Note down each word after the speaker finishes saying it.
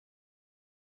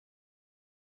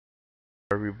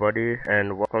Everybody,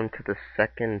 and welcome to the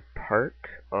second part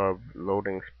of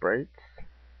loading sprites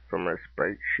from our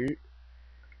sprite sheet.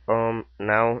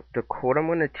 Now the code I'm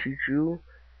going to teach you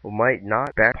might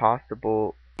not be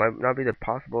the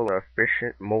possible or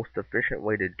most efficient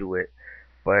way to do it,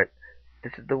 but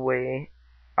this is the way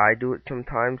I do it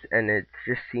sometimes, and it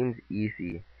just seems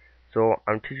easy. So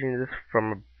I'm teaching this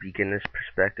from a beginner's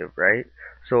perspective, right?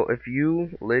 So if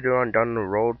you later on down the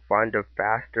road find a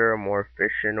faster, more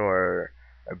efficient, or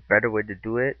a better way to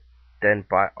do it, then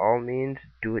by all means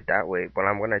do it that way. But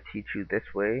I'm going to teach you this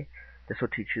way. This will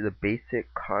teach you the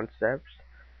basic concepts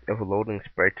of loading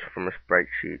sprites from a sprite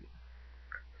sheet.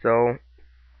 So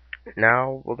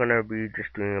now we're going to be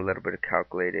just doing a little bit of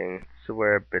calculating, so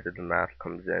where a bit of the math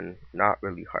comes in. Not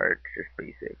really hard, just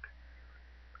basic.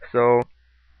 So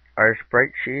our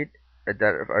sprite sheet,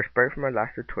 our sprite from our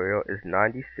last tutorial is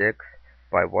 96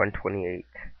 by 128,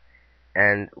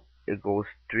 and it goes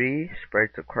 3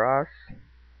 sprites across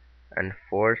and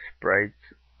 4 sprites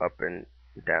up and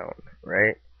down,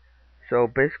 right? So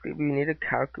basically we need to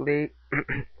calculate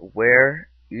where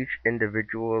each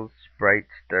individual sprite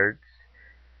starts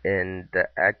in the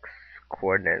x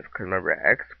coordinates, because remember,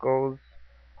 x goes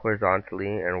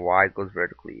horizontally and y goes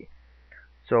vertically.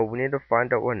 So we need to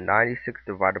find out what 96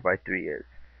 divided by 3 is.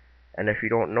 And if you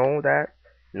don't know that,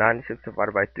 96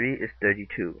 divided by 3 is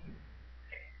 32.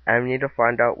 And we need to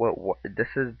find out what this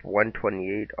is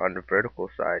 128 on the vertical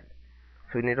side.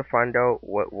 So we need to find out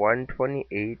what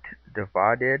 128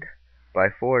 divided by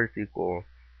 4 is equal.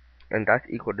 And that's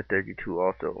equal to 32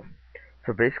 also.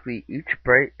 So basically each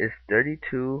sprite is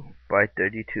 32 by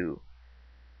 32.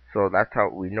 So that's how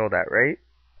we know that, right?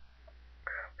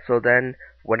 So then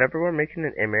whenever we're making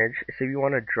an image, say we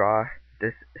want to draw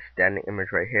this standing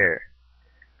image right here,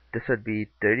 this would be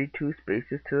 32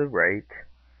 spaces to the right,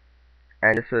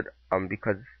 and this would,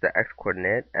 because it's the x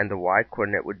coordinate, and the y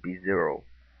coordinate would be 0.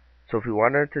 So if we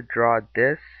wanted to draw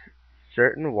this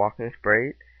certain walking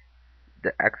sprite,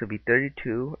 the x would be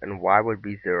 32 and y would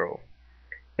be 0.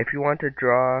 If you want to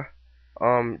draw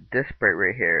this sprite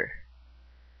right here,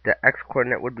 the x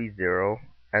coordinate would be 0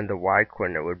 and the y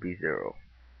coordinate would be 0.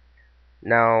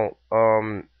 Now,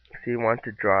 so you want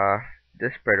to draw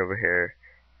this sprite over here,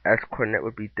 x coordinate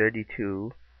would be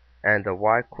 32 and the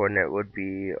y coordinate would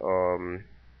be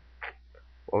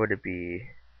what would it be?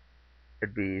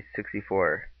 It'd be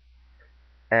 64.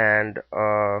 And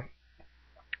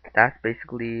that's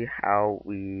basically how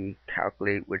we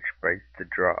calculate which sprites to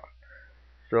draw.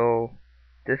 So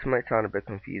this might sound a bit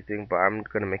confusing, but I'm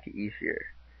gonna make it easier.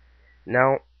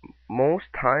 Now, most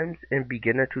times in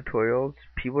beginner tutorials,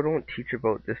 people don't teach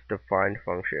about this define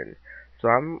function. So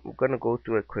I'm gonna go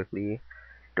through it quickly.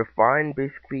 Define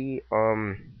basically,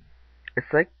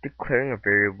 it's like declaring a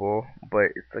variable,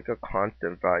 but it's like a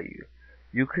constant value.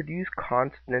 You could use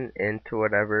constant into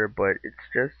whatever, but it's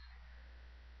just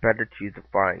better to use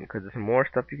define, because there's more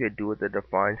stuff you could do with the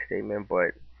define statement,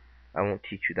 but I won't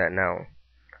teach you that now.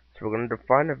 So we're going to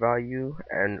define a value,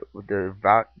 and the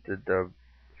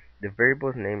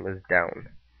variable's name is down.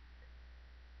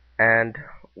 And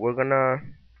we're gonna,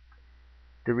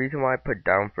 the reason why I put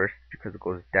down first is because it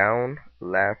goes down,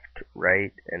 left,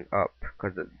 right, and up,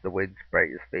 because of the way the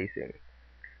sprite is facing.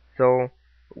 So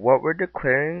what we're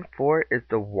declaring for is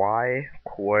the y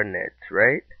coordinates,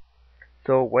 right?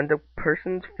 So when the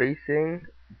person's facing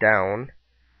down,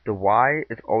 the y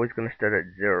is always going to start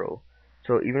at 0.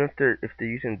 So even if they're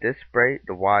using this sprite,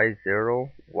 the y is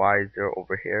 0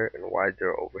 over here, and y is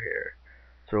 0 over here.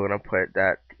 So we're going to put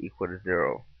that equal to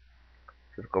 0.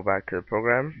 So let's go back to the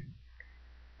program.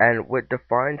 And with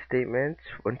define statements,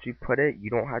 once you put it, you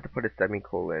don't have to put a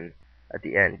semicolon at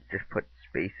the end. Just put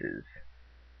spaces.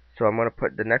 So I'm going to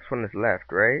put, the next one is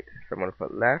left, right? So I'm going to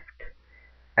put left,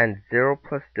 and 0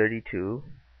 plus 32,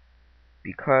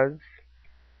 because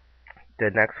the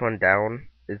next one down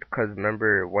is, because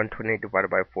remember 128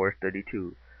 divided by 4 is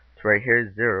 32. So right here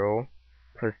is 0,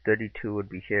 plus 32 would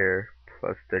be here,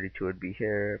 plus 32 would be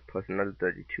here, plus another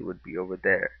 32 would be over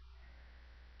there.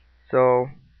 So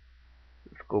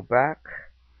let's go back.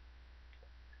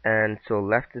 And so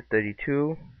left is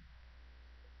 32.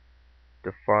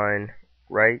 Define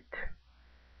right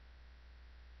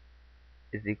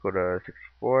is equal to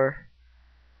 64.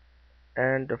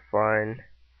 And define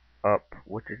up,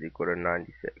 which is equal to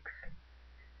 96.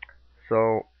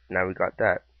 So now we got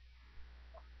that.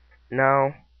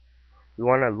 Now we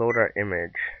want to load our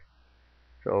image.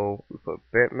 So we put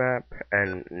bitmap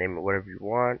and name it whatever you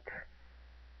want.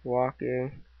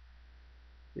 Walking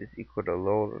is equal to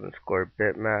load underscore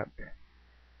bitmap,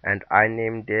 and I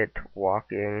named it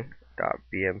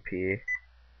walking.bmp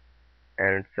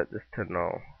and set this to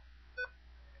null.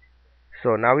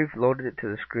 So now we've loaded it to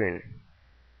the screen.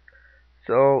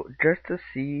 So just to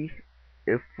see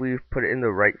if we've put it in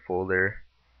the right folder,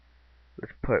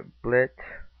 let's put blit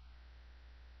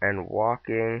and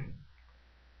walking,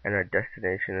 and our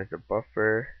destination is the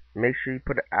buffer. Make sure you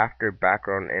put it after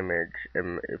background image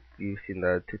if you've seen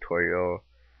the tutorial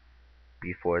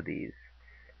before these.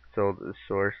 So the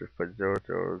source is put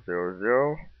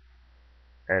 0000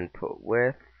 and put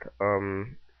width,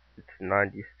 it's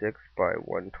 96 by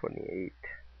 128.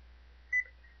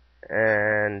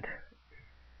 And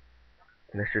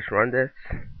let's just run this.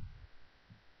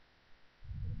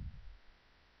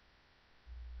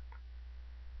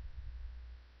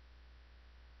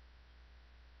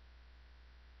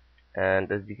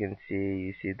 And as you can see,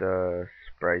 you see the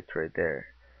sprites right there.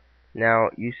 Now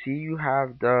you see you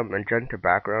have the magenta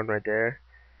background right there.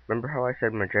 Remember how I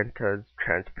said magenta is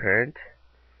transparent?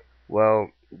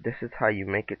 Well, this is how you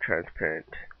make it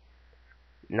transparent.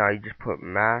 Now you just put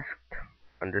masked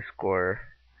underscore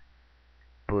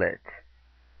blit,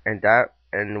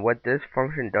 and what this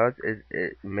function does is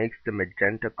it makes the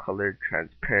magenta color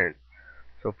transparent.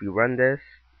 So if you run this,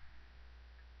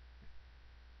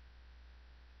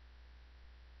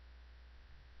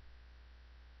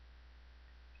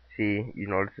 see, you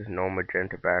notice there's no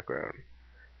magenta background.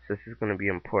 So this is going to be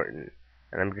important.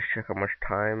 And I'm just check how much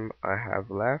time I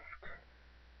have left.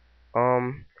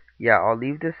 Yeah, I'll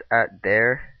leave this at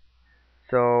there.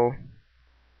 So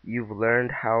you've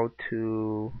learned how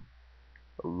to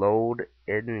load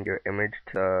in your image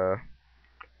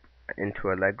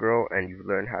into Allegro, and you've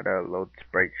learned how to load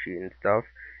sprite sheet and stuff.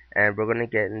 And we're gonna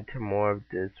get into more of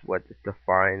this, what this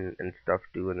define and stuff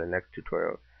do in the next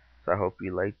tutorial. So I hope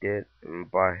you liked it, and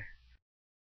bye.